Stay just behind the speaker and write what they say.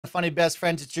Funny best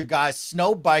friends, it's your guy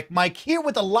Snowbike Mike here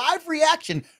with a live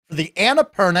reaction for the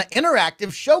Annapurna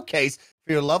Interactive Showcase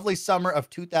for your lovely summer of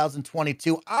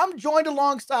 2022. I'm joined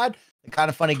alongside the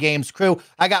Kinda Funny Games crew.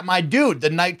 I got my dude,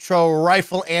 the Nitro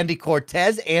Rifle, Andy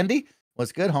Cortez. Andy,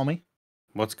 what's good, homie?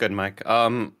 What's good, Mike?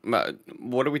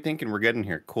 What are we thinking we're getting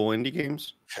here? Cool indie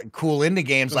games? Cool indie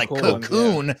games like cool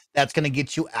Cocoon. yeah. That's going to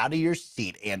get you out of your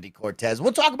seat, Andy Cortez.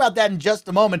 We'll talk about that in just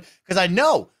a moment because I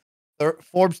know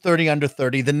Forbes 30 Under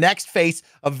 30, the next face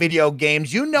of video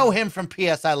games. You know him from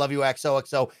PS I Love You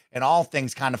XOXO and all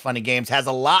things Kinda Funny Games. Has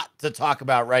a lot to talk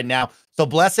about right now. So,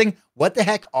 Blessing, what the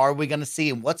heck are we going to see?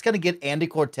 And what's going to get Andy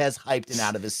Cortez hyped and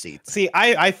out of his seat? See,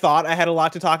 I thought I had a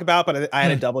lot to talk about, but I had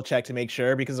to double check to make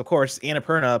sure because, of course,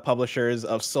 Annapurna, publishers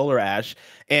of Solar Ash,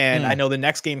 and I know the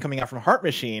next game coming out from Heart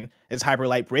Machine is Hyper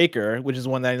Light Breaker, which is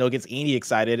one that I know gets Andy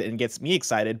excited and gets me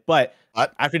excited. But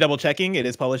after double checking, it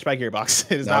is published by Gearbox.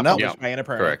 It is not published by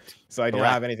Annapurna. Correct. So I do not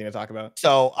have anything to talk about.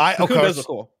 So of course,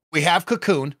 cool. We have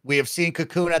Cocoon. We have seen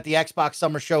Cocoon at the Xbox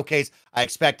Summer Showcase. I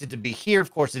expect it to be here. Of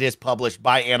course, it is published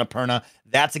by Annapurna.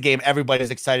 That's a game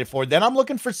everybody's excited for. Then I'm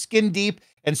looking for Skin Deep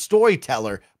and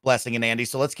Storyteller, Blessing and Andy.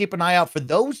 So let's keep an eye out for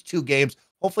those two games.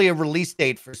 Hopefully a release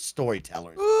date for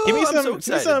Storytellers. Ooh, give me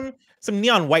some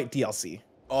Neon White DLC.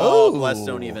 Oh, Bless,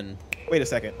 don't even. Wait a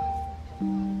second.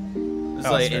 This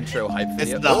is like intro hype video.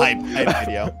 This is the hype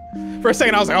video. For a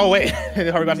second, I was like, oh, wait.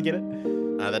 Are we about to get it?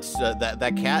 That's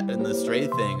that cat in the stray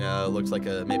thing looks like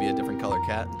maybe a different color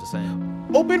cat. Just saying.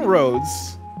 Open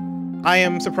Roads, I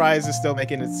am surprised is still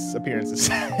making its appearances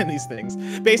in these things.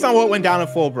 Based on what went down in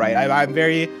Fulbright, I'm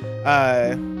very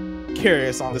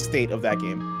curious on the state of that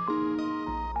game.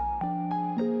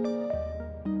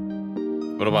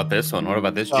 What about this one? What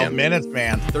about this 12 gem? minutes,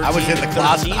 man. I was in the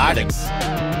closet hiding.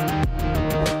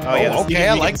 Oh, yeah, okay,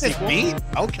 I like this beat.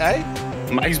 Okay.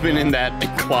 Mike's been in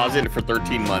that closet for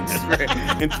 13 months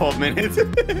in 12 minutes.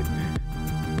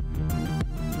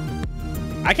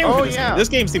 I can't remember this game. This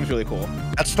game seems really cool.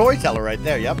 That's Storyteller right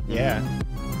there, yep. Yeah.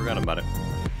 Forgot about it.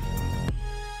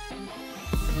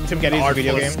 Tim Geddes'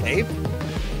 video game. Escape?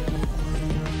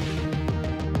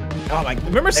 Oh my!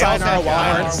 Remember Sayonara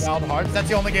Wild Hearts? That's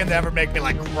the only game that ever make me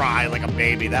like cry like a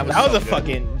baby. That was a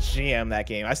fucking jam. That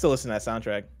game. I still listen to that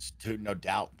soundtrack. Dude, no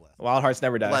doubt. Wild Hearts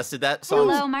never died. Bless, did that song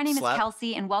Hello, my name is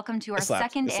Kelsey, and welcome to our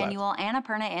second annual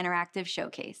Annapurna Interactive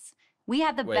Showcase. We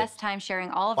had the best time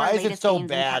sharing all of our latest games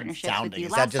and partnerships with you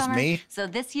last summer. So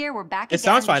this year we're back again. It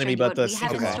sounds fine to me, but we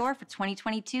have in store for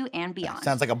 2022 and beyond.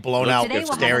 Sounds like a blown out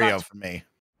stereo for me.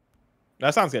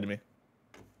 That sounds good to me.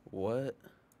 What?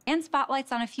 And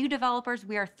spotlights on a few developers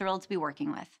we are thrilled to be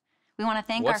working with. We want to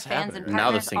thank our fans and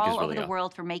partners all over the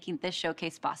world for making this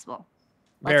showcase possible.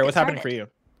 Bear, what's happening for you?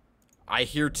 I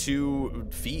hear 2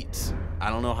 feet. I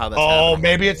don't know how that's happening.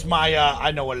 Maybe it's my, I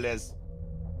know what it is.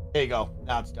 There you go.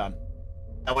 Now it's done.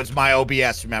 That was my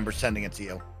OBS, remember, sending it to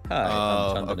you. Hi,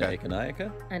 I'm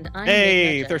Chandana And I'm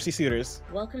Hey, Thirsty Suitors.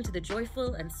 Welcome to the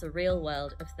joyful and surreal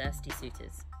world of Thirsty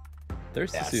Suitors.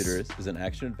 Thirsty Suitors is an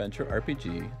action-adventure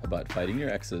RPG about fighting your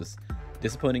exes,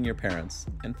 disappointing your parents,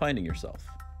 and finding yourself.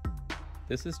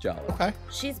 This is Jala. Okay.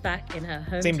 She's back in her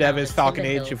hometown. Same dev as Falcon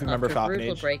Age, if you remember Falcon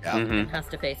Age. Breakup and has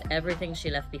to face everything she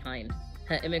left behind.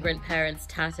 Her immigrant parents'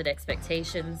 tattered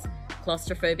expectations,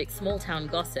 claustrophobic small-town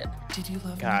gossip. Did you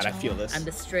love God, I feel this. And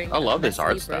the string I love of this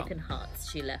art style. broken hearts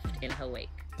she left in her wake.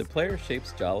 The player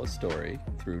shapes Jala's story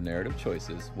through narrative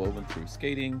choices woven through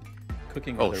skating,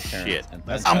 cooking with her parents, and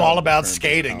I'm all about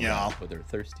skating, y'all. With her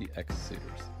thirsty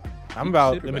ex-suitors. I'm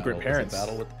about immigrant parents. A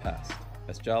battle with the past,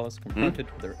 as Jala's confronted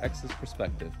with her ex's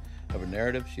perspective of a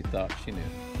narrative she thought she knew.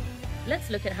 Let's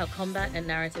look at how combat and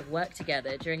narrative work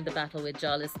together during the battle with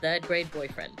Jala's third-grade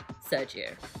boyfriend,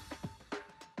 Sergio.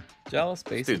 Jala's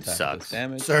base attack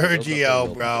damage.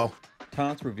 Sergio, bro.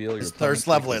 Taunts reveal your thirst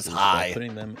level is high,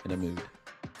 putting them in a mood.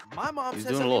 My mom He's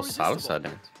doing a little salsa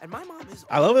dance. And my mom is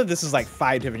I love that this is like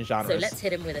 5 different genres. So let's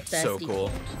hit him with a thirsty. So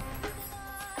cool.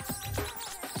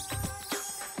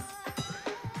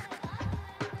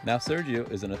 Now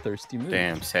Sergio is in a thirsty mood.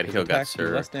 Damn, Sergio got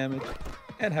served. Less damage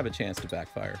and have a chance to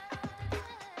backfire.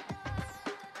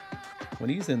 When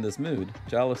he's in this mood,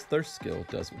 Jala's thirst skill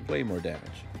does way more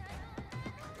damage.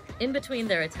 In between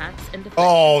their attacks and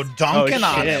defenses, dunking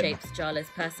on it shapes Jala's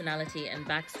personality and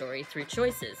backstory through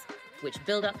choices, which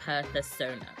build up her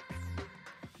persona.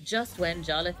 Just when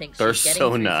Jala thinks she's getting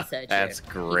through to Sergio, that's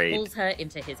great. He pulls her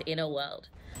into his inner world,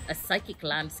 a psychic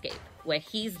landscape where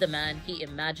he's the man he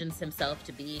imagines himself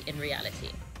to be in reality.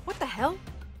 What the hell?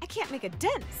 I can't make a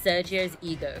dent. Sergio's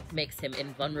ego makes him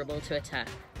invulnerable to attack.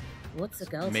 What's a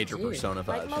girl Major to do? persona vibes.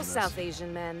 Like most South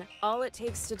Asian men, all it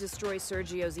takes to destroy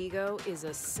Sergio's ego is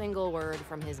a single word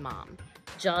from his mom.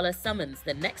 Jala summons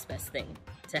the next best thing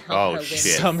to help her win.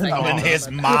 Summon his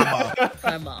mama.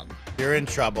 Her mom. You're in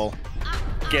trouble.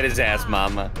 Get his ass,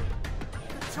 mama.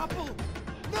 Trouble.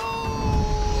 No!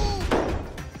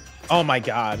 Oh my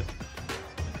god.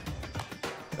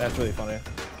 That's really funny.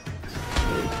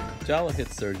 Jala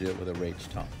hits Sergio with a rage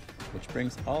taunt, which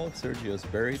brings all of Sergio's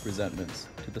buried resentments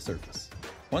to the surface.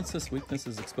 Once this weakness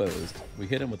is exposed, we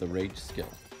hit him with a rage skill.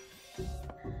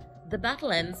 The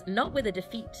battle ends not with a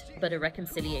defeat, but a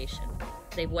reconciliation.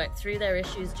 They've worked through their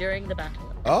issues during the battle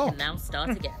and can now start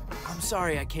again. I'm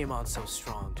sorry I came on so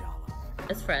strong, Jala.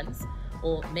 As friends,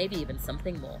 or maybe even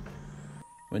something more.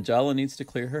 When Jala needs to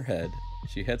clear her head,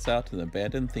 she heads out to the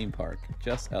abandoned theme park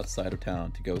just outside of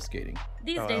town to go skating.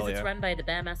 These days it's run by the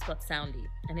bear mascot Soundy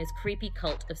and his creepy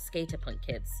cult of skater punk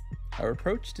kids. Our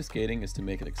approach to skating is to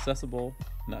make it accessible,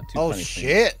 not too Oh punishing,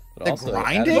 shit! but The also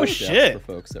grinding? add Oh, shit.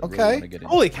 for folks that Okay. really want to get into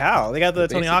Holy it. cow, they got the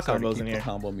Tony Hawk basics are to combos keep in the here.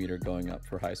 combo meter going up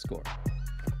for high score.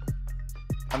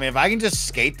 I mean, if I can just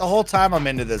skate the whole time, I'm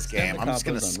into this Extend game. the I'm just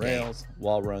gonna combos on skate. rails,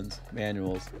 wall runs,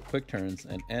 manuals, quick turns,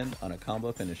 and end on a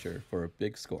combo finisher for a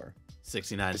big score.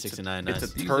 69, 69, It's a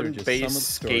These are just some of the turn-based stories and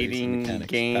skating mechanics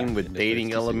game packed with into dating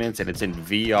Thirsty elements, and Suitors. it's in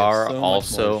We have VR so much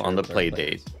also more to on the share with our play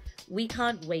players. date. We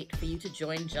can't wait for you to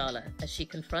join Jala as she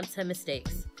confronts her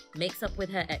mistakes, makes up with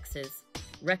her exes,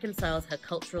 reconciles her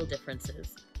cultural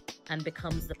differences, and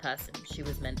becomes the person she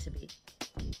was meant to be.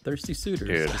 Thirsty Suitors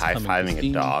Dude, is coming to high-fiving a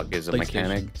Steam, dog is a PlayStation,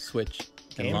 mechanic. Switch,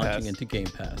 and Game launching Pass. into Game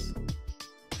Pass.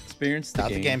 Experience the Out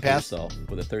the game, Game for Pass? yourself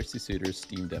with a Thirsty Suitors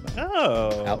Steam demo.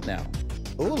 Oh. Out now.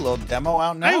 Ooh, a little demo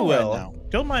out now. I will. Right now.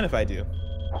 Don't mind if I do.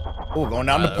 Ooh, going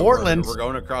down to Portland. We're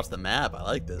going across the map. I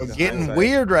like this. We're getting Hindsight.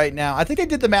 weird right now. I think they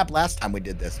did the map last time we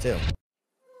did this too.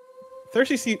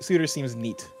 Thirsty Suitor seems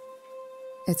neat.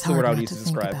 It's the word hard I would not use to to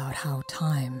think describe. about how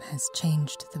time has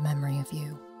changed the memory of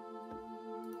you.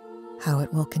 How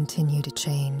it will continue to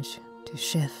change, to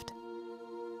shift,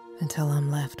 until I'm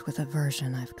left with a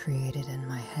version I've created in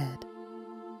my head.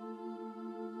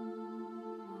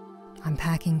 I'm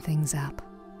packing things up,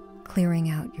 clearing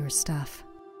out your stuff,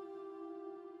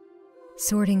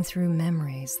 sorting through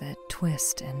memories that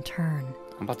twist and turn.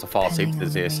 I'm about to fall asleep to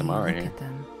this depending on ASMR the way right you here. look at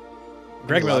them.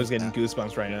 Greg Love Miller's getting that.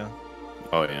 goosebumps right now.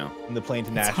 Oh yeah, In the plane to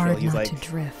It's Nashville, hard he's not like, to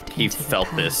drift he into the felt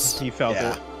past. this. he felt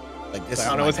Yeah. it. Like this. I is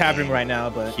don't know my what's happening game. right now,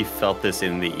 but He felt this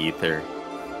in the ether.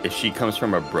 If she comes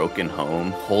from a broken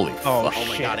home, holy Oh, fuck. Oh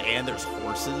my shit. god, and there's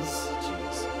horses.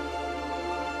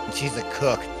 Jeez. And she's a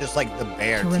cook, just like the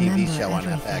Bear To TV remember show on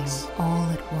everything FX. all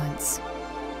at once.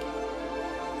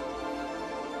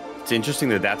 It's interesting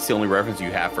that that's the only reference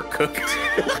you have for cook.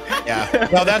 Yeah.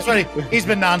 No, that's right. He's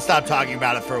been nonstop talking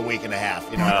about it for a week and a half.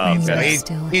 You know what I mean? So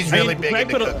okay. he's I really mean, big Greg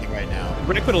into put a- cooking right now.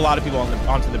 Greg put a lot of people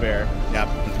onto the bear. Yep.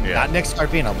 Yeah. Not Nick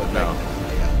Scarpino, but No.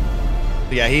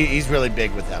 But yeah, he's really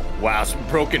big with that one. Wow, some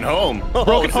broken home. Oh,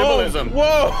 Broken symbolism. Home.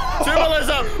 Whoa!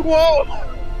 Symbolism. Whoa!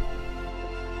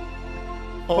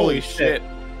 Holy shit.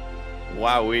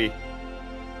 Wowee.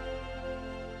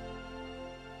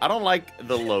 I don't like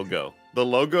the logo. The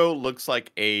logo looks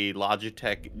like a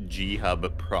Logitech G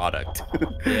Hub product.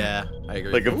 Yeah, I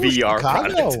agree. Like a Ooh, VR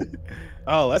Chicago. product.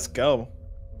 Oh, let's go.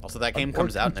 Also, that game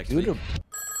comes out next week. Computer.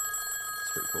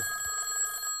 It's pretty cool.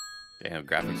 Damn,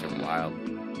 graphics are wild.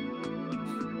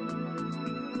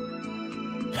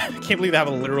 I can't believe they have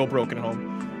a literal broken home.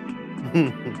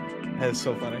 That is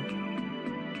so funny.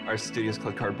 Our studio's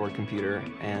called Cardboard Computer,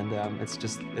 and it's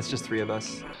just three of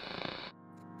us.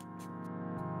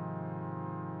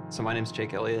 So my name's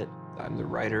Jake Elliott. I'm the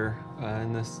writer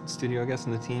in this studio, I guess,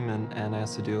 in the team, and I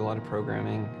also do a lot of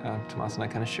programming. Tomas and I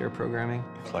kind of share programming.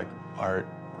 It's like art,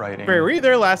 writing. Barry, were you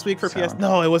there last week for PS? sound.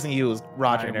 No, it wasn't you. It was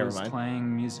Roger. I Never was mind.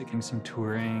 playing music and some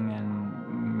touring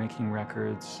and making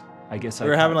records. I guess We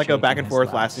were having like a back and forth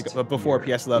his last week before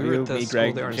PS Love We were You, at the me, School Greg,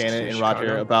 of the Arts Janet, Institute and in Roger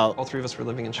Chicago. about all three of us were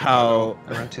living in Chicago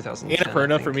how around 2010.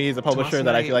 Annapurna for me is a publisher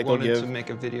that I feel like will give to make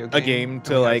a video a game and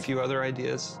to we had like a few other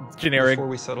ideas generic. before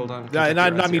we settled on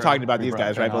Not me talking about these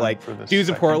guys, right? But like dudes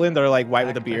in Portland that are like white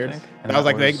with a beard. That was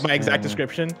like my exact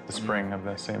description. The spring of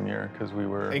the same year, because we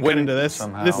were And get into this.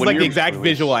 somehow This is like the exact released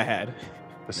visual I had.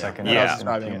 The second Yeah. album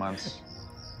in a few Yeah. months.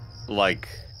 Like,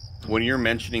 when you're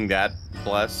mentioning that,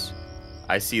 Bless,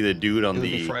 I see the dude on It would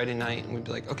be the Friday night, and we'd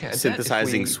be like, okay, I bet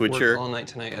synthesizing if we switcher. worked all night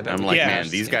tonight, I bet I'm we like, could man, finish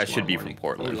these this guys game should be tomorrow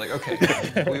from morning. Portland. We'd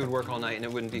be like, okay, we would work all night, and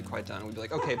it wouldn't be quite done. We'd be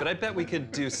like, okay, but I bet we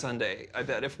could do Sunday. I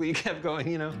bet if we kept going,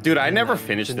 you know. Dude, I And never that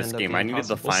finished didn't this end up game. I being needed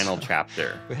the possible, final so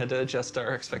chapter. We had to adjust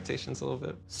our expectations a little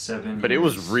bit. 7 But it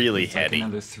was years. really It's like heady.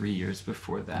 another 3 years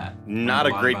before that. Not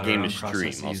Learned a lot great about game our to own stream,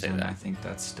 I'll processes, say and that. I think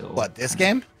that's still What, this kind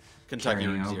of game? Kentucky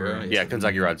carrying Route over Zero. into Yeah, the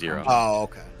Kentucky new Route Zero. console. Oh,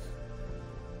 okay.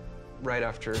 right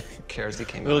after KRZ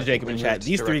came out. Little Jacob in chat.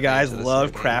 These three guys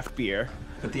love craft beer.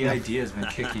 But the idea has been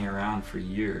kicking around for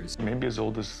years. Maybe as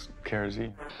old as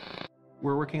KRZ.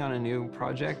 We're working on a new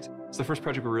project. It's the first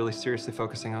project we're really seriously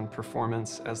focusing on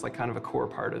performance as like kind of a core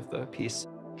part of the piece.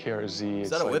 KRZ,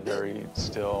 it's like very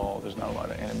still. There's not a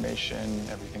lot of animation.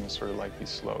 Everything is sort of like these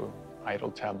slow, idle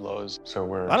tableaus. So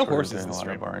we're doing a lot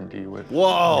of R&D with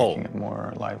making it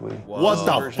more lively. What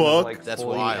the fuck? Like that's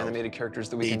wild. Animated characters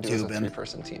that we can do as a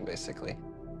 3-person team, basically.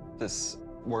 This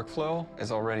workflow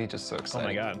is already just so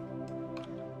exciting. Oh my god.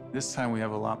 This time we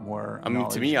have a lot more. I mean,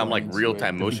 to me, I'm like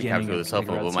real-time motion capture with the cell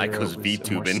phone, but Michael's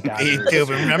VTubing. VTubing.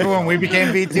 Remember when we became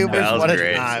VTubers? That was what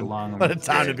great. A time! What a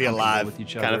time to be alive.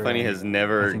 KindaFunny has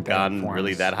never gotten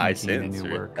really that high since.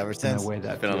 Ever since.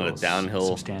 It's been on a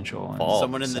downhill fall.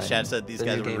 Someone in the chat said these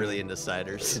guys were really into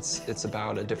ciders. It's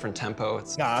about a different tempo.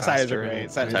 It's ciders are great.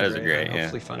 Ciders are great.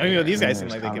 Yeah. I mean, these guys seem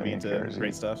like they could be into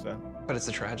great stuff. So. But it's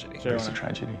a tragedy. It's a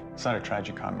tragedy. It's not a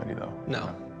tragic comedy though.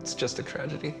 No, it's just a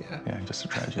tragedy. Yeah, just a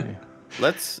tragedy.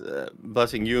 Let's,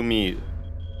 Blessing, you and me,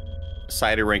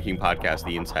 cider ranking podcast,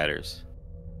 The Insiders.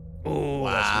 Oh,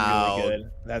 wow. That's really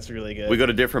good. That's really good. We go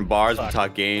to different bars, we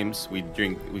talk games, we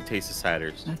taste the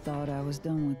ciders. I thought I was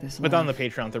done with this. Put on the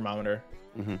Patreon thermometer.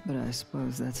 But I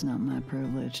suppose that's not my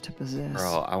privilege to possess.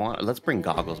 Bro, let's bring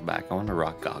goggles back. I want to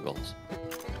rock goggles.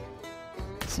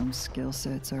 Some skill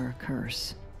sets are a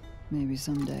curse. Maybe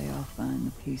someday I'll find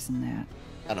the peace in that.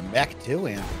 Got a mech too,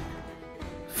 Ann.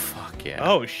 Fuck yeah.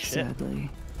 Oh shit. Sadly,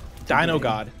 Dino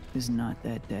God is not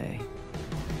that day.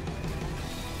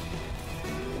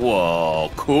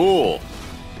 Whoa, cool.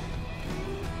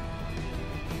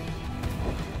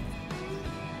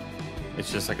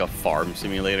 It's just like a farm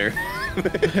simulator.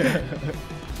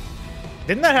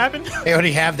 Didn't that happen? They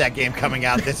already have that game coming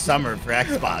out this summer for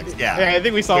Xbox. Yeah. Yeah, I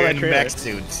think we saw that trailer. Mech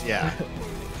suits. Yeah.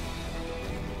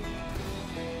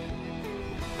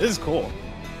 This is cool.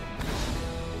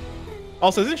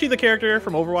 Also, isn't she the character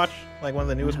from Overwatch? Like one of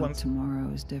the newest ones?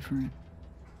 Tomorrow is different.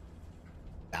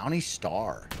 Bounty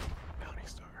Star. Bounty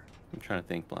Star. I'm trying to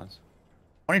think, Blaz.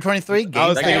 2023 game. I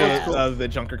was thinking of the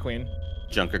Junker Queen.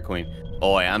 Junker Queen.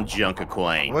 Oh, yeah, I'm Junker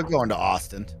Queen. We're going to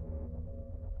Austin.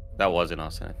 That was in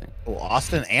Austin, I think. Oh,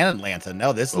 Austin and Atlanta.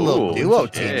 No, this is a little duo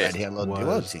team right here. A little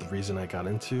duo team. The reason I got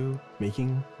into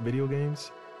making video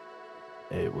games.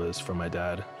 It was from my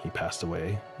dad. He passed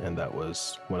away, and that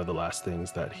was one of the last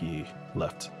things that he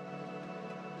left.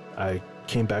 I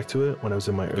came back to it when I was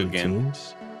in my early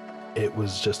teens. It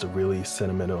was just a really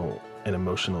sentimental and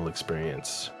emotional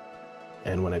experience.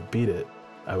 And when I beat it,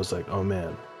 I was like, oh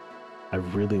man, I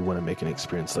really want to make an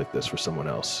experience like this for someone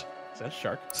else. Is that a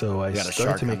shark? So I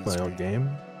started to make my own game,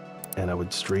 and I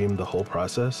would stream the whole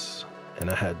process. And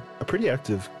I had a pretty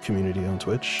active community on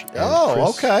Twitch. Oh,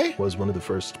 okay. Was one of the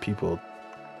first people.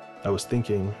 I was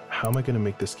thinking, how am I going to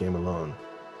make this game alone?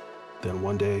 Then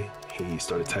one day, he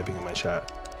started typing in my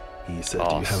chat. He said,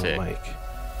 do you have a mic?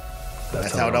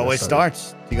 That's how it always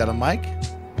starts. You got a mic?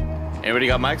 Anybody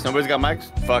got mics? Nobody's got mics?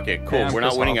 Fuck it. Cool. Hey, we're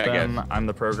not winning, I guess. I'm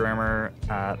the programmer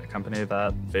at a company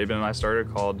that Fabian and I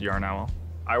started called Yarn Owl.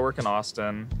 I work in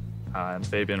Austin, and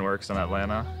Fabian works in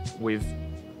Atlanta. We've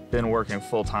been working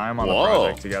full-time on the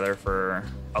project together for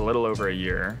a little over a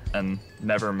year and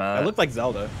never met. I look like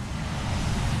Zelda.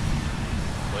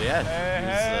 Well, yeah.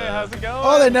 Hey, how's it going?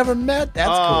 Oh, they never met. That's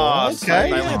cool. Okay,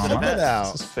 yeah, check it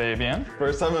out. This is Fabian.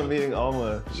 First time I'm meeting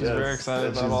Alma. She's very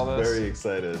excited about all this. Very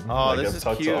excited. Oh, this I've is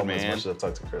talked cute, to Alma man. as much as I've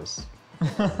talked to Chris.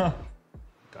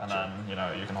 And then, you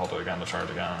know, you can hold it again to charge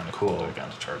again, and you can hold it again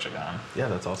to charge again. Yeah,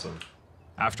 that's awesome.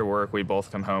 After work, we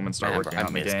both come home and start working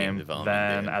on the game.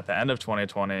 Then at the end of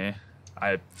 2020,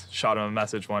 I shot him a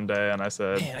message one day and I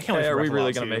said, hey, are we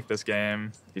really going to make this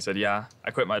game? He said, yeah.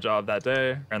 I quit my job that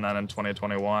day. And then in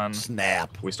 2021,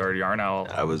 we started Yarn Owl.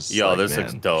 I was Yo, this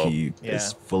looks dope. He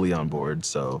is fully on board.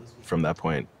 So from that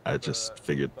point, I just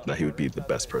figured that he would be the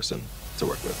best person to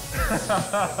work with.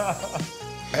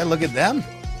 Hey, look at them.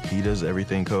 He does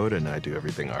everything code and I do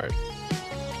everything art.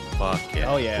 Fuck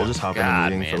yeah. Oh, yeah. We'll just hop in a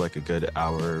meeting for like a good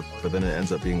hour, but then it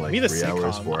ends up being like 3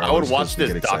 hours, 4 hours. I would watch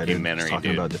this documentary,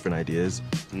 talking about different ideas.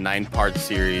 9-part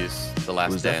series, The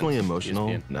Last Dance. It was definitely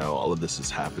emotional. Now all of this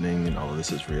is happening and all of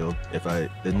this is real. If I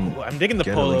didn't I'm digging the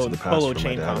get polo, a Link to the Past polo from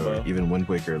chain my dad, combo. or even Wind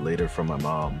Waker later from my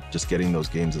mom, just getting those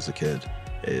games as a kid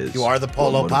is You are the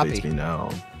polo what poppy. motivates me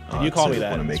now. You call me that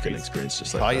want to in the make an streets. experience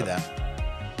just like Call you that. that.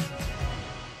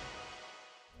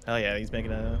 Hell yeah, he's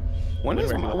making a. When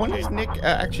is Nick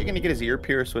actually gonna get his ear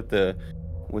pierced with the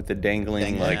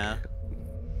dangling like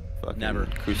fucking Never.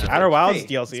 crucifix? Outer Wilds Hey,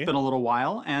 DLC. It's been a little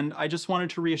while, and I just wanted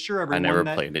to reassure everyone never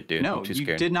that played it, dude. no, I'm too you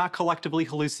scared. did not collectively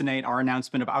hallucinate our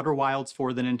announcement of Outer Wilds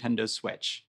for the Nintendo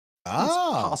Switch. It's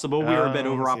possible we were a bit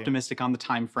over-optimistic on the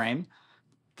time frame.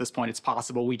 At this point, it's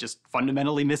possible we just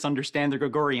fundamentally misunderstand the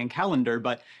Gregorian calendar,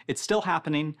 but it's still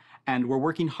happening, and we're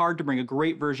working hard to bring a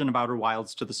great version of Outer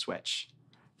Wilds to the Switch.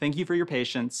 Thank you for your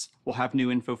patience. We'll have new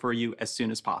info for you as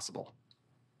soon as possible.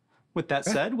 With that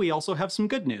said, we also have some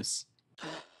good news.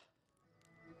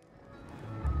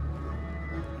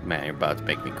 Man, you're about to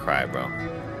make me cry, bro.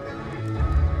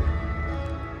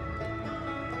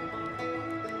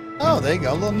 Oh, there you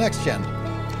go. A little next gen.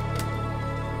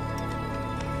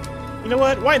 You know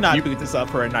what? Why not boot this up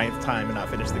for a 9th time and not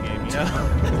finish the game, you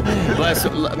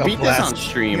know? Beat this on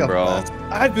stream, bro.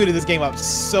 I've booted this game up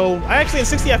so... Actually, in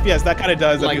 60 FPS, that kind of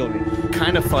does appeal to me.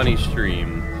 Kind of funny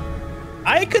stream.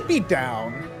 I could be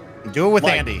down. Do it with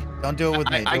Andy. Don't do it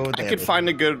with me. Do it with I could find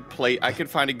a good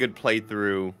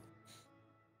playthrough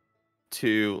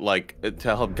to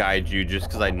help guide you, just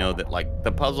because I know that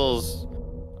the puzzles,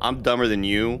 I'm dumber than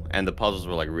you, and the puzzles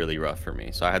were really rough for me,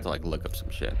 so I had to look up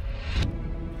some shit.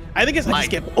 I think it's like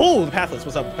skip. Oh, the Pathless.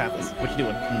 What's up with Pathless? What you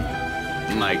doing?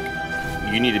 Mike,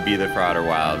 you need to be there for Outer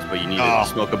Wilds, but you need to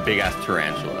smoke a big ass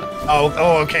tarantula.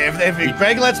 Okay. If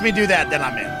Greg lets me do that, then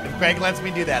I'm in. If Greg lets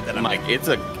me do that, then I'm in. Mike, it's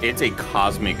a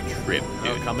cosmic trip,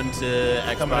 dude. Coming to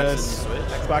Xbox and Switch.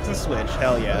 Xbox and Switch.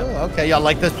 Hell yeah. Oh, okay, y'all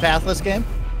like this Pathless game?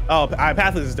 Oh,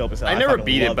 Pathless is dope as hell. I never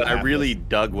beat it, but I really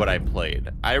dug what I played.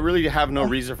 I really have no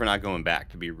reason for not going back,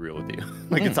 to be real with you.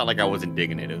 It's not like I wasn't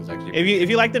digging it. It was actually. If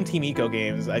you like them Team Eco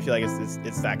games, I feel like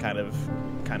it's that kind of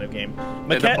game.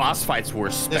 The boss fights were.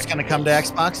 This gonna come to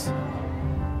Xbox?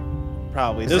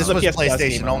 Probably. This was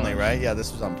PlayStation only, right? Yeah,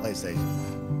 this was on PlayStation.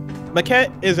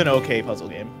 Maquette is an okay puzzle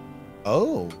game.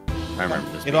 Oh, I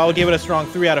remember this. If I would give it a strong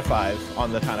 3 out of 5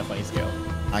 on the KindaFunny scale.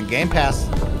 On Game Pass.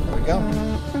 There we go.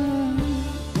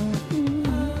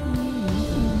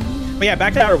 But yeah,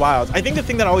 back to Outer Wilds. I think the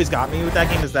thing that always got me with that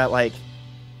game is that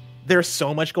there's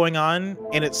so much going on,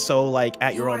 and it's so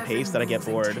at your own pace that I get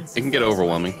bored. It can get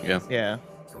overwhelming. Yeah. Yeah.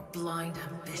 Your blind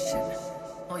ambition,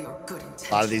 all your good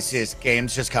intentions. A lot of these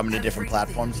games just coming to different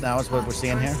platforms now is what we're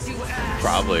seeing here.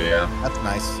 Probably, yeah. That's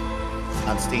nice.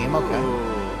 On Steam, okay.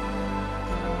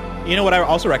 You know what I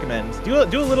also recommend? Do a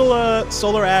little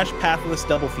Solar Ash Pathless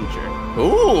double feature.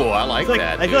 Ooh, I like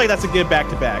that. I feel like that's a good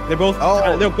back-to-back. They're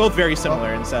both very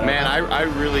similar in setup. Man, I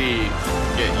really,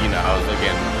 I was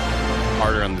again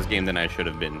harder on this game than I should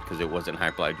have been because it wasn't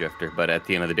Hyperlight Drifter. But at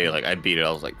the end of the day, I beat it. I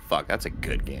was like, fuck, that's a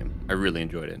good game. I really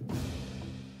enjoyed it.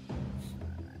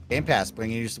 Game Pass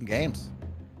bringing you some games.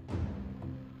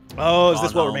 Oh, is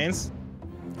this what remains?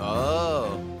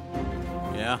 Oh,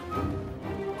 yeah.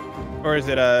 Or is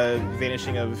it a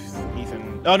Vanishing of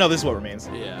Ethan? Oh no, this is what remains.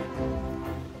 Yeah.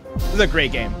 This is a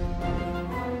great game.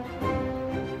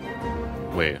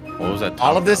 Wait, what was that?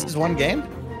 All of this is one game?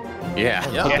 Yeah.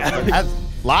 A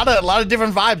lot of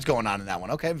different vibes going on in that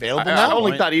one. Okay, available now. I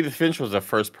only thought Edith Finch was a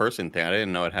first person thing. I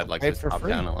didn't know it had this top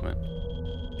down element.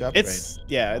 It's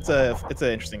an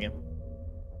interesting game.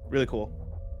 Really cool.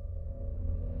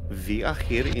 We are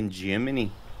here in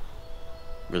Germany.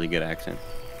 Really good accent.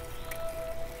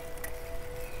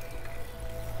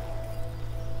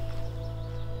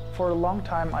 For a long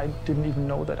time, I didn't even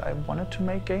know that I wanted to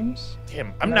make games.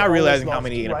 Damn, I'm not realizing how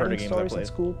many Annapurna games I played. In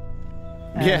school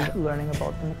and learning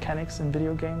about the mechanics in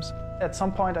video games. At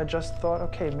some point, I just thought,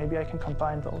 okay, maybe I can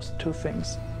combine those two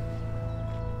things.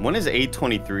 When is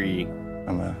A23?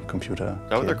 I'm a computer. Is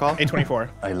that what they're called? A24.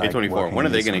 I like A24. When are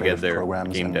they going to get their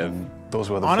game dev? Those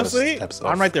were the first steps of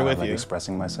I'm right there with you.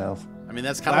 Expressing myself. I mean,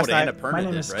 that's kind of what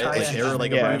Annapurna did, right? They were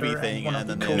like a movie thing, and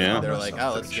then they were like,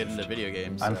 oh, let's get into video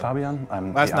games. I'm Fabian.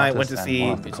 I'm last night went to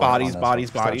see Bodies.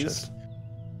 The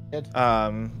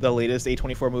latest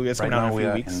A24 movie that's coming out in a few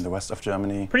weeks. In the west of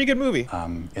Germany. Pretty good movie.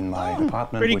 In my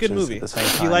apartment, pretty good movie.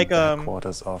 If you like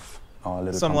quarters of our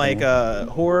little some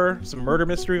company. horror, some murder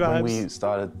mystery vibes. When we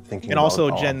started thinking and about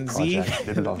also our Gen Z,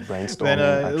 brainstorming, then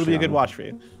it'll be a good watch for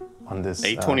you. On this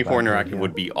A24 Interactive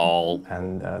would be all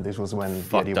and this was when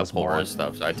fucked up horror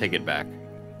stuff, so I take it back.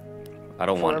 I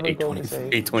don't want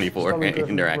A24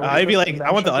 Interactive. I'd be like,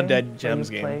 I want the Undead Gems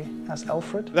game. Play as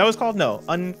Alfred. That was called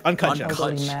Uncut Gems.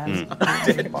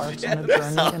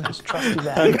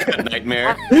 Uncut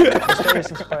Nightmare.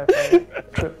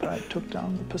 Trip I took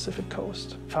down the Pacific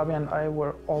coast. Fabian and I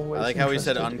were always. I like how he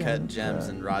said Uncut Gems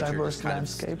and Roger diverse just kind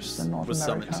landscapes of in North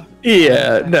America.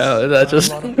 Yeah, no, that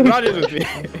just Roger was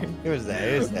It was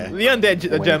there. The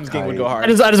Undead Gems game would go hard. I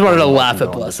just wanted to laugh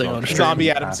at Blessing on stream. Zombie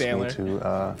Adam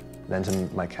Sandler. Lent him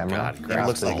my camera. God, Greg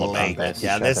looks like late.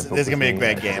 Yeah, this is gonna be a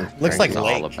great game. Looks like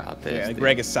late. Yeah,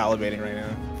 Greg is salivating right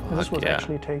now. This was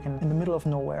actually taken in the middle of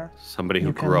nowhere. Somebody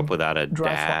who grew up without a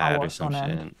dad or some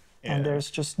shit. And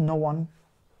there's just no one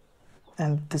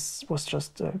And this was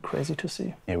just crazy to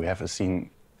see. Yeah, we have a scene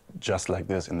just like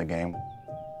this in the game.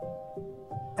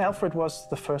 Alfred was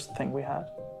the first thing we had.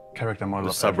 Character model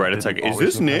the subreddit's like, is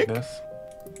this Nick? Like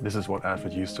this is what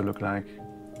Alfred used to look like.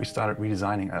 We started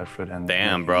redesigning Alfred and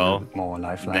damn, bro, more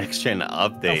lifelike. Next gen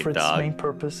update, Alfred's dog. main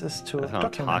purpose is to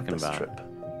document this trip.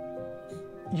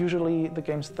 Usually, the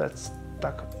games that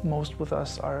stuck most with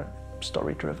us are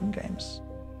story-driven games.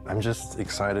 I'm just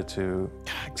excited to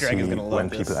see when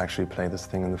people actually play this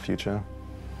thing in the future.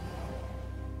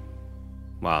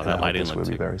 Wow, that lighting will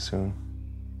be very soon.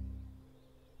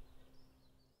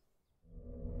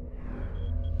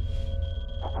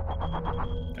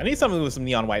 I need something with some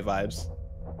neon white vibes.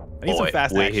 I need some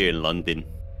fast we're action. here in London.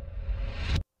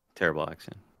 Terrible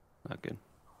accent. Not good.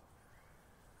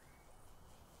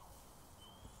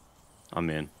 I'm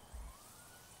in.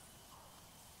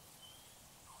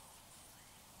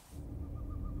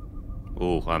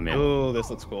 Ooh, I'm in. Ooh, this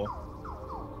looks cool.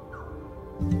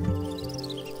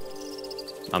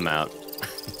 I'm out.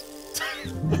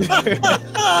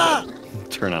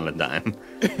 Turn on a dime.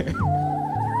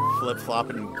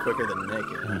 Flip-flopping quicker than Nick.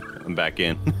 I'm back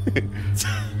in.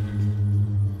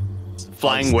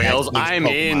 Flying whales, I'm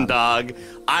in, dog.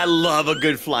 I love a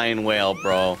good flying whale,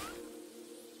 bro.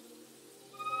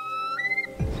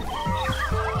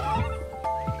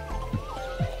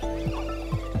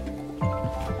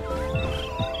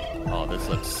 Oh, this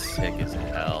looks sick as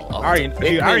hell. Oh, I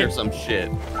already or some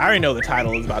shit. I already know the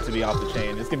title is about to be off the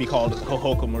chain. It's gonna be called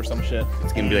Hohokum or some shit.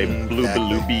 It's gonna be like Blue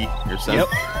Balooby or something.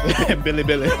 Yep. Billy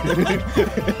Billy.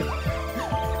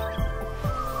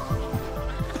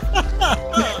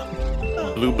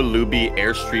 Blue Balooby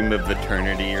Airstream of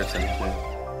Eternity or something.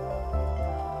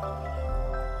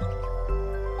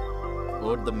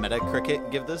 What would the meta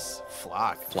cricket give this?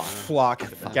 Flock. Flock.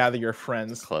 Gather your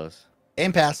friends. Close.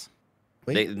 Game Pass.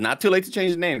 Not too late to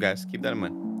change the name, guys. Keep that in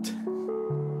mind.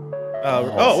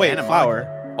 Oh wait,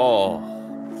 Flower. Oh.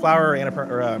 Flower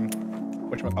Annapurna, or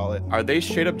whatchamacallit. Are they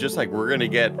straight up just like, we're gonna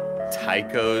get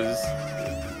Tychos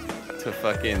to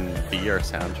fucking be our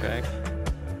soundtrack?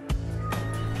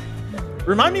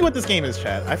 Remind me what this game is,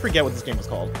 Chad. I forget what this game is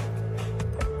called.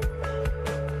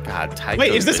 God, Tychos.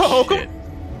 Wait, is this Hohokum?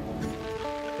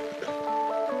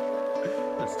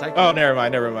 Oh, never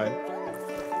mind.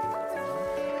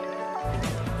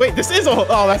 Wait, this is oh,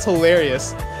 that's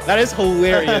hilarious. That is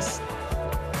hilarious.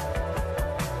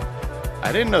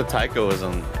 I didn't know Tycho was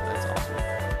on. That's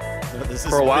awesome. No, this is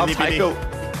for a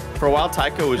while,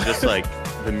 Tycho was just like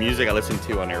the music I listened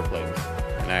to on airplanes,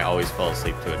 and I always fell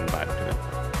asleep to it and vibed to it.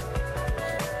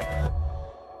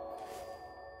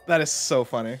 That is so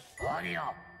funny.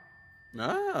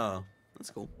 Oh,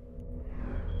 that's cool.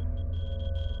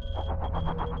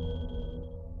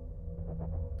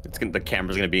 The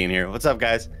camera's gonna be in here. What's up,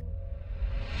 guys?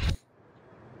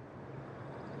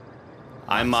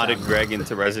 I modded Greg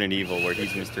into Resident Evil, where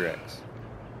he's Mr. X.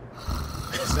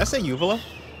 Did that say Uvula?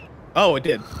 Oh, it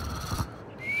did.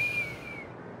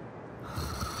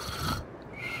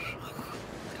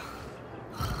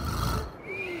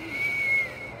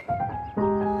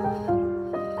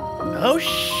 Oh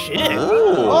shit!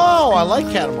 Oh, I like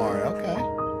Katamari. Okay.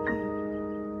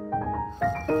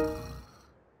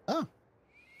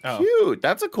 Oh, cute.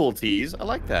 That's a cool tease. I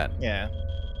like that. Yeah.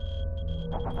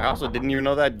 I also didn't even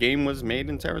know that game was made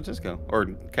in San Francisco, or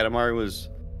Katamari was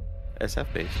SF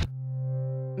based.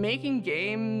 Making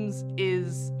games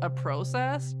is a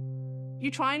process. You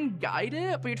try and guide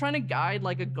it, but you're trying to guide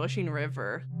like a gushing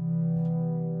river.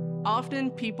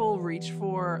 Often people reach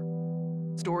for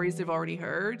stories they've already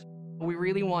heard. We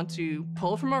really want to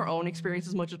pull from our own experience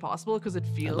as much as possible because it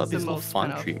feels the most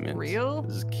font treatments. Real.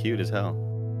 This is cute as hell.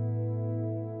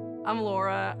 I'm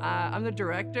Laura. I'm the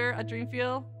director at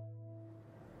Dreamfield.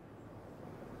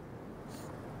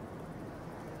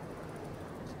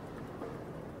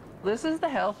 This is the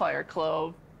Hellfire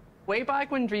Club. Way back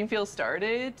when Dreamfield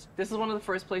started, this is one of the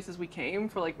first places we came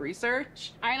for like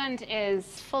research. Ireland is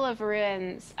full of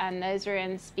ruins, and those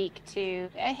ruins speak to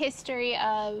a history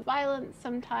of violence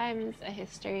sometimes, a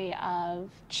history of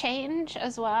change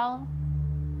as well.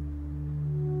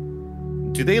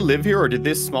 Do they live here, or did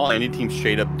this small indie team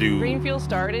straight up do Greenfield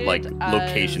started like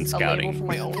location scouting?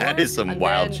 That is some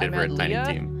wild shit for a tiny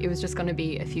team. It was just going to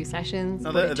be a few sessions.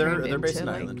 No, but they're based in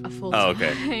like Ireland. A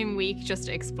full-time week just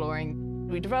exploring.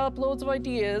 We developed loads of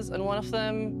ideas, and one of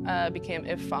them became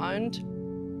If Found.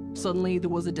 Suddenly there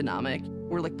was a dynamic.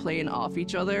 We're like playing off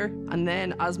each other, and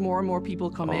then as more and more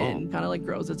people come in, kind of like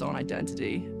grows its own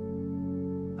identity.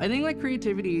 I think like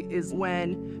creativity is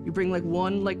when you bring like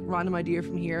one like random idea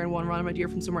from here and one random idea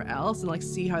from somewhere else and like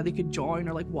see how they could join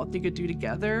or like what they could do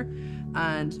together.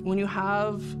 And when you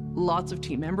have lots of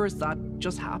team members, that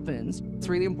just happens. It's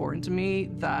really important to me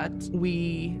that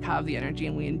we have the energy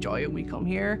and we enjoy it when we come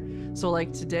here. So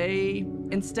like today,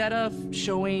 instead of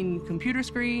showing computer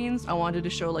screens, I wanted to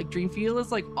show like Dreamfield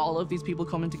as like all of these people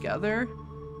coming together.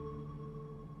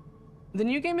 The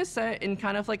new game is set in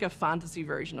kind of like a fantasy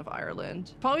version of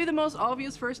Ireland. Probably the most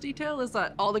obvious first detail is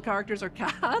that all the characters are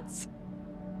cats.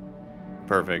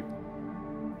 Perfect.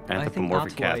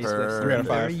 Anthropomorphic cats.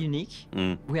 Very unique.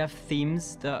 We have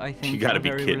themes that I think are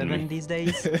very relevant these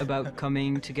days about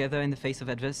coming together in the face of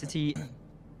adversity.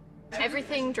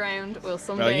 Everything drowned will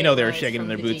someday. Well, you know they were shaking in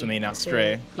their boots when they announced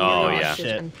Stray. Oh yeah.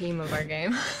 And theme of our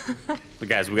game. But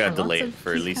guys, we gotta delay it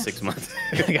for at least 6 months.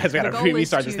 Guys, we gotta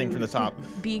restart this thing from the top.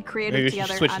 Be creative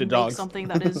together and make something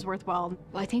that is worthwhile.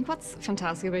 Well, I think what's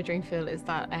fantastic about Dreamfield is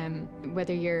that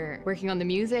whether you're working on the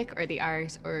music or the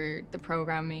art or the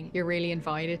programming, you're really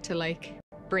invited to like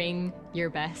bring your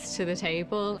best to the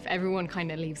table. Everyone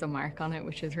kind of leaves a mark on it,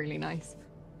 which is really nice.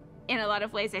 In a lot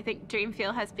of ways, I think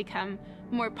Dreamfield has become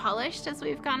more polished as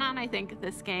we've gone on. I think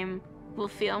this game will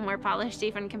feel more polished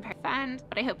even compared to Found,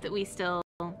 but I hope that we still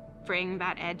bring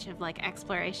that edge of like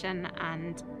exploration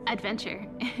and adventure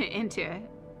into it.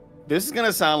 This is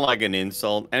gonna sound like an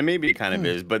insult, and maybe it kind of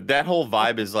is, but that whole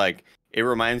vibe is like, it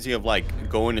reminds me of like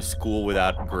going to school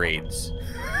without grades.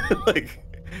 Like,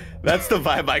 that's the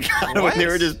vibe I got when they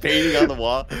were just painting on the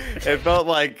wall. It felt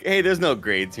like, hey, there's no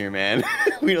grades here, man.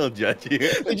 We don't judge you.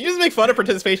 Did you just make fun of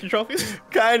participation trophies?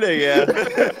 Kinda, yeah.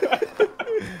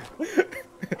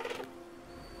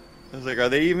 I was like, are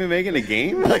they even making a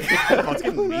game? Like, what's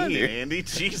getting mean, Andy?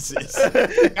 Jesus.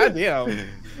 God damn.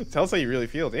 Tell us how you really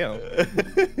feel, damn.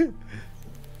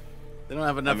 They don't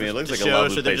have enough it looks to like a show,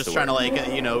 lovely so they're place just to trying to work.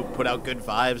 like, you know, put out good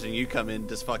vibes, and you come in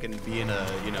just fucking being a,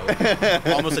 you know,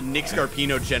 almost a Nick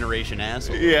Scarpino generation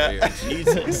asshole. Yeah.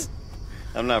 Jesus.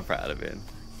 I'm not proud of it.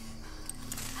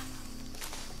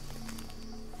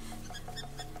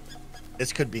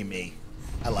 This could be me.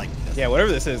 I like this. Yeah,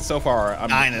 whatever this is, so far,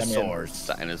 Dinosaurs.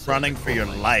 Dinosaurs. Running for your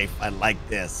life. I like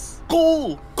this.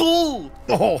 Cool. Oh.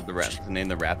 The name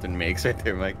the raptor makes right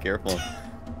there, Mike. Careful.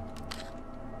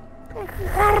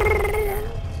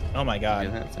 Oh my god.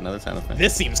 Yeah, that's another sound effect.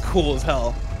 This seems cool as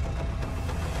hell.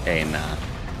 Hey, nah.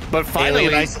 But finally,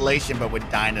 Alien Isolation, but with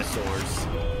dinosaurs.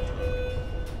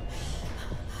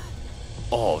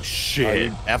 Oh shit! Oh,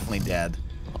 you're definitely dead.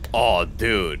 Oh,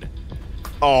 dude.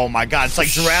 Oh my god! It's like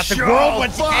Jurassic World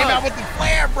when she came out with the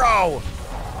flare, bro.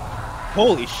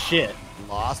 Holy shit!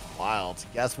 Lost Wild.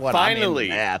 Guess what?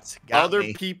 Finally, other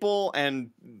me. people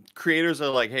and creators are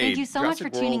like, hey, thank you so Jurassic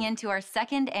much for World, tuning in to our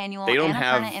second annual they don't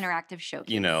Annapurna have, Interactive Showcase.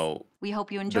 you know, we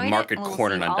hope you enjoyed market it, and we'll see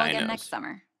cornered you on all again dinos. next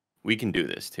summer. We can do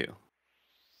this too.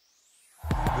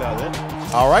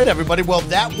 All right, everybody. Well,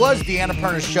 that was the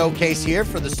Annapurna Showcase here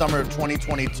for the summer of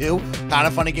 2022.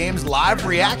 KindaFunny Games live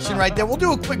reaction right there. We'll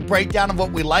do a quick breakdown of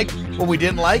what we liked, what we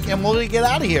didn't like, and we'll get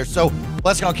out of here. So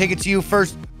let's go. I'll kick it to you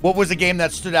first. What was the game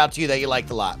that stood out to you that you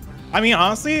liked a lot? I mean,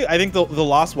 honestly, I think the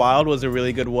Lost Wild was a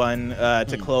really good one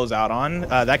to close out on.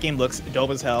 That game looks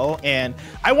dope as hell, and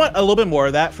I want a little bit more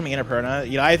of that from Annapurna.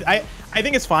 You know, I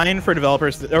think it's fine for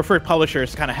developers or for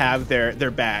publishers to kind of have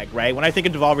their bag, right? When I think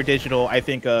of Devolver Digital, I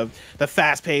think of the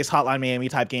fast-paced Hotline Miami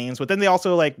type games, but then they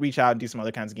also like reach out and do some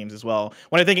other kinds of games as well.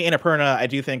 When I think of Annapurna, I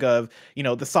do think of, you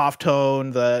know, the soft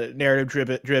tone, the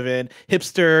narrative-driven,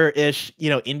 hipster-ish, you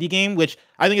know, indie game, which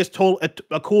I think is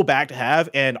a cool bag to have,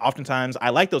 and oftentimes I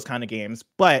like those kind of games.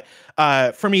 But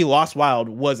for me, Lost Wild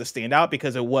was a standout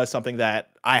because it was something that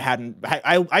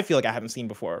I feel like I haven't seen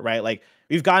before, right? Like,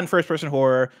 we've gotten first-person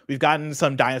horror, we've gotten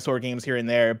some dinosaur games here and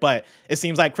there, but it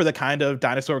seems like for the kind of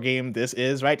dinosaur game this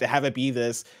is, right, to have it be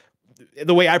this,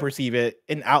 the way I perceive it,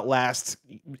 an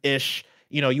Outlast-ish,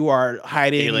 you know, you are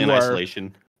hiding. Alien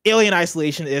Isolation. Alien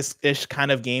Isolation-ish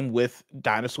kind of game with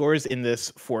dinosaurs in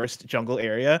this forest jungle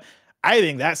area. I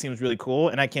think that seems really cool,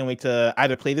 and I can't wait to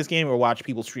either play this game or watch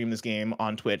people stream this game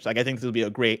on Twitch. Like, I think this will be a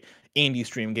great indie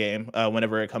stream game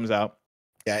whenever it comes out.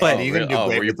 Yeah, but you're gonna do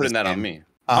great. Were you putting that on me?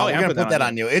 We're gonna put that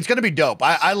on you. It's gonna be dope.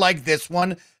 I like this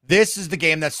one. This is the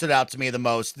game that stood out to me the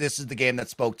most. This is the game that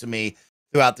spoke to me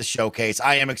throughout the showcase.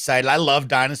 I am excited. I love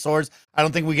dinosaurs. I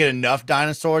don't think we get enough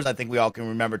dinosaurs. I think we all can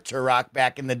remember Turok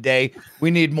back in the day.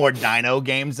 We need more dino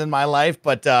games in my life,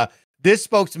 but this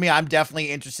spoke to me. I'm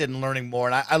definitely interested in learning more,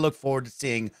 and I look forward to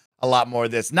seeing a lot more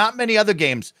of this. Not many other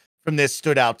games from this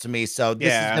stood out to me, so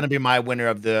this is going to be my winner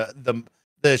of the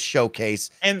showcase.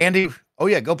 And Andy, oh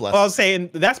yeah, go Bless. Well, I was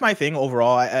saying that's my thing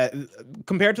overall.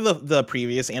 Compared to the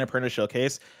previous Annapurna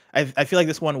showcase, I feel like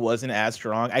this one wasn't as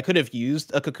strong. I could have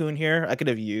used a Cocoon here. I could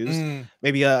have used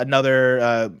maybe another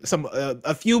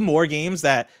a few more games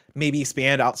that maybe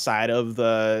expand outside of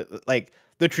the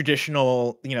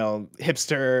traditional,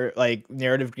 hipster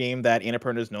narrative game that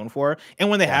Annapurna is known for. And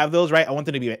when they have those, right, I want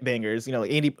them to be bangers.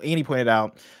 Andy pointed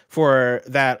out for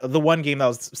that the one game that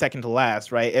was second to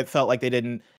last, right? It felt like they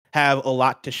didn't have a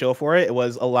lot to show for it. It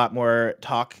was a lot more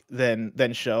talk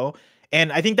than show.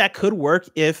 And I think that could work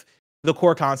if the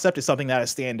core concept is something that is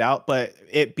stand out, but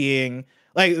it being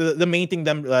like the main thing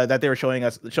that they were showing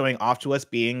off to us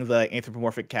being the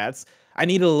anthropomorphic cats. I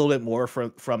needed a little bit more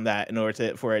from that in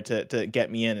order for it to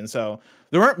get me in. And so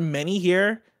there weren't many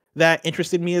here that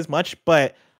interested me as much,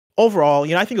 but overall,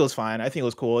 I think it was fine. I think it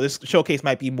was cool. This showcase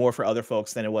might be more for other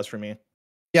folks than it was for me.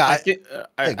 Yeah,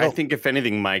 I think if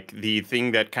anything, Mike, the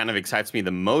thing that kind of excites me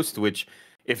the most, which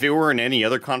if it were in any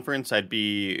other conference, I'd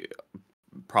be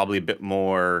probably a bit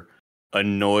more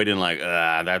annoyed and like,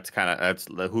 that's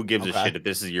who gives a shit if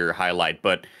this is your highlight.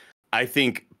 But I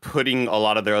think putting a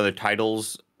lot of their other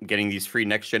titles, getting these free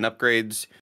next-gen upgrades,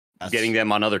 getting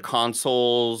them on other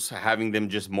consoles, having them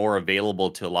just more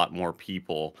available to a lot more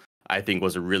people, I think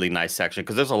was a really nice section.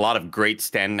 Because there's a lot of great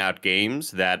standout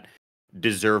games that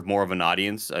deserve more of an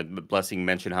audience. Blessing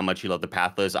mentioned how much he loved the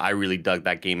Pathless. I really dug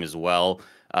that game as well.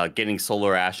 Getting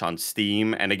Solar Ash on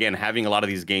Steam. And again, having a lot of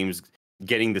these games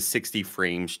getting the 60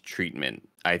 frames treatment.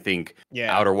 I think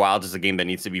Outer Wilds is a game that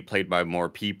needs to be played by more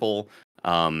people.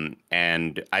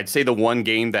 And I'd say the one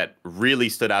game that really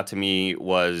stood out to me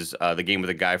was the game with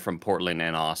the guy from Portland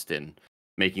and Austin,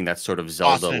 making that sort of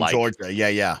Zelda-like. Austin and Georgia,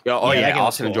 yeah.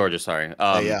 Austin and Georgia, sorry.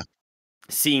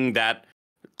 Seeing that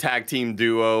tag team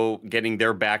duo, getting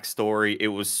their backstory, it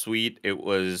was sweet. It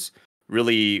was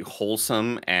really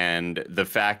wholesome. And the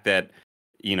fact that,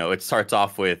 it starts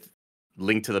off with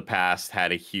Link to the Past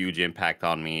had a huge impact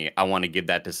on me. I want to give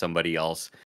that to somebody else.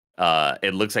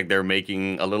 It looks like they're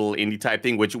making a little indie type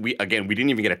thing, which we didn't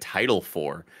even get a title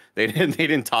for. They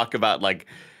didn't talk about like,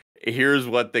 here's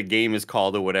what the game is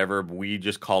called or whatever. We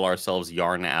just call ourselves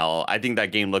Yarn Owl. I think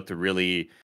that game looked really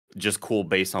just cool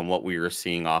based on what we were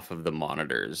seeing off of the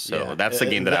monitors. So that's the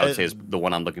game that I would say is the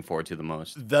one I'm looking forward to the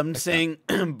most. Them saying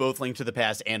both Link to the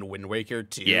Past and Wind Waker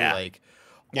too. Yeah.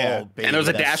 Oh, baby, and there's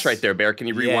a dash right there, Bear. Can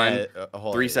you rewind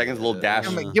 3 seconds? A little dash.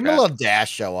 Give him a little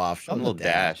dash show off. A little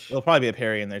dash. There'll probably be a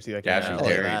parry in there too. Dash and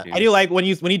parry. I do like when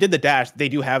you did the dash. They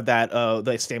do have that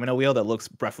the stamina wheel that looks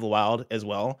Breath of the Wild as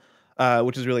well,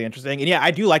 which is really interesting. And yeah,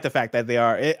 I do like the fact that they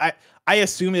are. I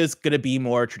assume it's going to be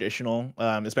more traditional,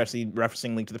 especially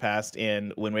referencing Link to the Past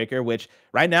and Wind Waker, which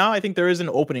right now I think there is an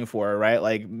opening for, right?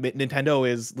 Like Nintendo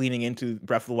is leaning into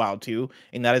Breath of the Wild 2,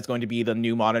 and that is going to be the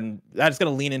new modern, that is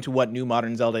going to lean into what new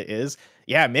modern Zelda is.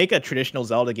 Yeah, make a traditional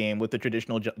Zelda game with the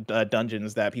traditional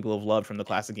dungeons that people have loved from the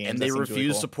classic games. And they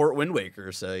refuse to port Wind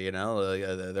Waker, so,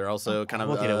 they're also kind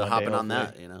of hopping on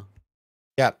that,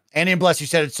 Yeah, Andy and Bless, you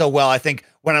said it so well. I think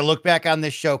when I look back on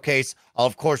this showcase, I'll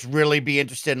of course really be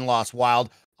interested in Lost Wild.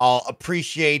 I'll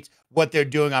appreciate what they're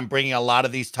doing on bringing a lot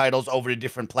of these titles over to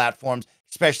different platforms,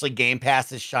 especially Game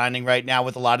Pass is shining right now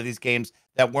with a lot of these games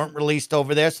that weren't released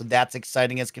over there, so that's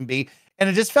exciting as can be. And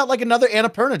it just felt like another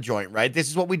Annapurna joint, right? This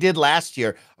is what we did last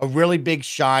year, a really big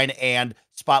shine and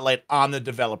spotlight on the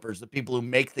developers, the people who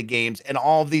make the games, and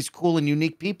all of these cool and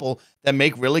unique people that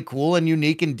make really cool and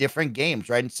unique and different games,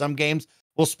 right? And some games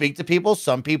will speak to people,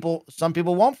 some people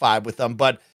won't vibe with them.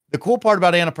 But the cool part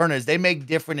about Annapurna is they make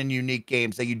different and unique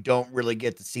games that you don't really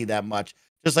get to see that much.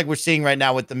 Just like we're seeing right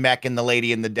now with the mech and the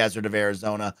lady in the desert of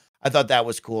Arizona. I thought that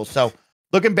was cool. So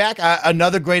looking back,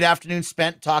 another great afternoon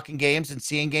spent talking games and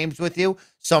seeing games with you.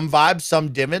 Some vibes,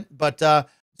 some didn't, but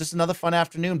just another fun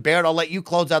afternoon. Barrett, I'll let you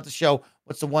close out the show.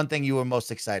 What's the one thing you were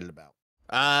most excited about?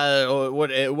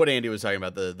 What Andy was talking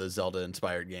about, the Zelda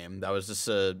inspired game. That was just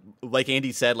like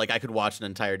Andy said, like I could watch an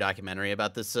entire documentary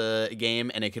about this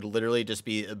game, and it could literally just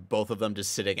be both of them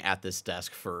just sitting at this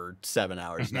desk for 7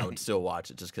 hours, and I would still watch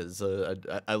it just because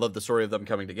I love the story of them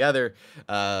coming together.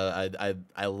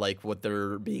 I like what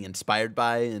they're being inspired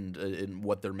by and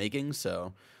what they're making.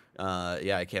 So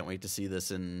yeah, I can't wait to see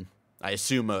this. And I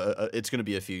assume it's going to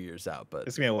be a few years out, but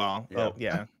it's gonna be a while. Yeah. Oh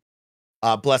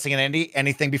yeah. Blessing and Andy,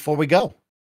 anything before we go?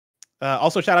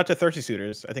 Also, shout out to Thirsty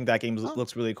Suitors. I think that game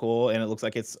looks really cool, and it looks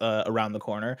like it's around the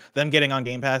corner. Them getting on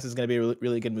Game Pass is going to be a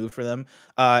really good move for them.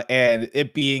 And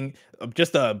it being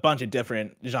just a bunch of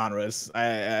different genres,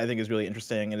 I think is really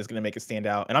interesting, and it's going to make it stand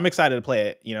out. And I'm excited to play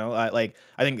it. I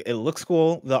think it looks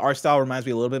cool. The art style reminds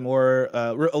me a little bit more,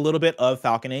 a little bit of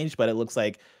Falcon Age, but it looks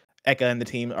like Eka and the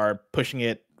team are pushing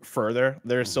it further.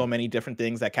 There's so many different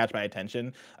things that catch my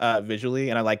attention visually,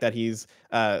 and I like that he's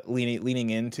leaning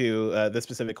into this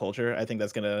specific culture. I think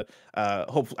that's gonna I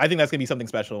think that's gonna be something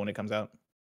special when it comes out.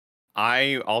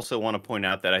 I also want to point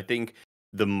out that I think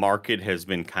the market has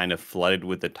been kind of flooded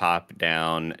with the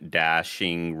top-down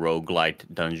dashing roguelite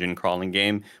dungeon crawling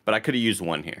game, but I could have used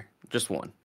one here, just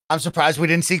one. I'm surprised we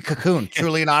didn't see Cocoon.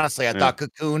 Truly and honestly, I thought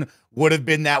Cocoon would have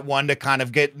been that one to kind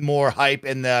of get more hype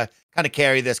and the kind of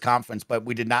carry this conference, but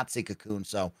we did not see Cocoon,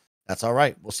 so that's all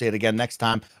right. We'll see it again next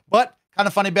time. But Kind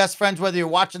of Funny best friends, whether you're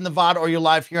watching the VOD or you're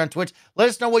live here on Twitch, let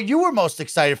us know what you were most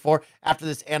excited for after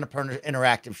this Annapurna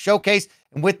Interactive Showcase.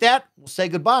 And with that, we'll say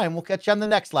goodbye and we'll catch you on the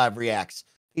next live reacts.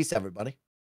 Peace, everybody.